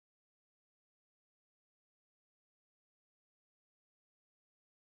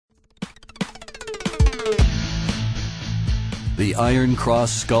The Iron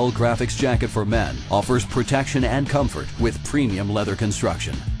Cross Skull Graphics Jacket for Men offers protection and comfort with premium leather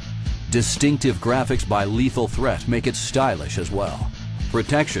construction. Distinctive graphics by Lethal Threat make it stylish as well.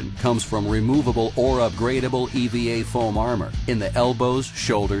 Protection comes from removable or upgradable EVA foam armor in the elbows,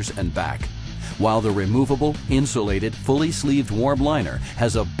 shoulders, and back, while the removable, insulated, fully sleeved warm liner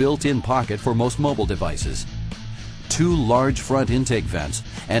has a built-in pocket for most mobile devices. 2 large front intake vents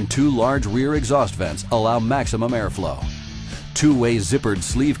and 2 large rear exhaust vents allow maximum airflow. 2-way zippered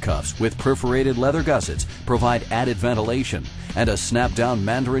sleeve cuffs with perforated leather gussets provide added ventilation, and a snap-down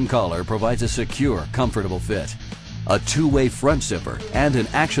mandarin collar provides a secure, comfortable fit. A 2-way front zipper and an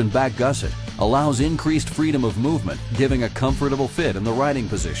action back gusset allows increased freedom of movement, giving a comfortable fit in the riding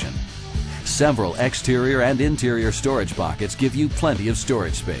position. Several exterior and interior storage pockets give you plenty of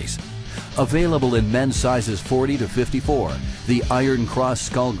storage space. Available in men's sizes 40 to 54, the Iron Cross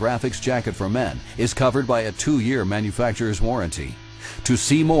Skull Graphics Jacket for Men is covered by a 2-year manufacturer's warranty. To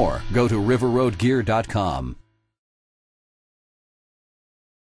see more, go to riverroadgear.com.